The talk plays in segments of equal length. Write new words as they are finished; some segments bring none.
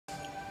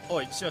Oh,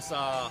 it's just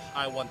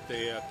I want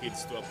the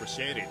kids to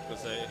appreciate it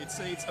because it's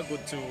a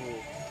good to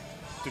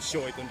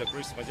show it on the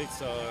Christmas. It's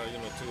you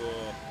know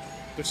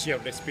to share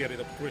the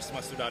spirit of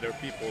Christmas to the other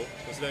people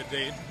because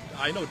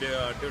I know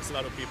there's a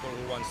lot of people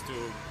who wants to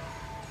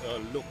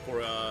look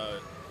for a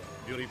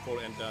beautiful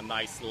and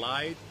nice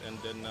light, and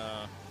then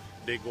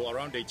they go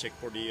around, they check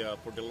for the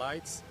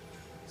lights.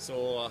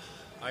 So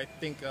I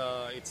think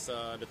it's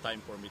the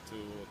time for me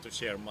to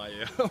share my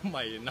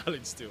my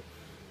knowledge too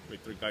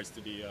with regards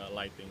to the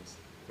lightings,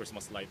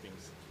 Christmas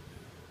lightings.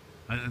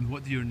 And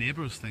what do your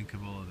neighbours think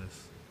of all of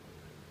this?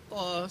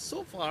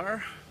 So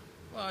far,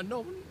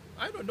 no,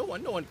 I don't know.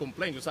 No one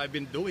complains because I've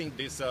been doing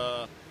this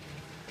for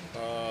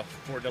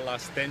the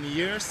last 10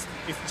 years.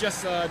 It's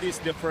just this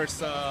the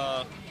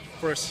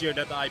first year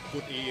that I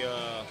put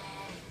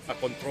a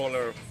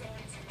controller.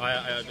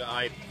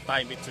 I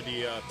time it to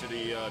the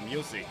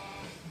music.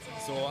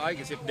 So I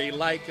guess if they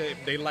like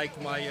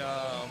my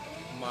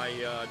my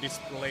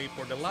display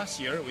for the last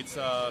year, which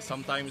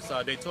sometimes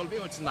they told me,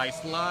 oh, it's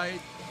nice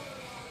light.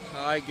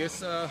 I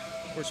guess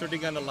for sure they're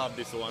gonna love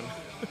this one.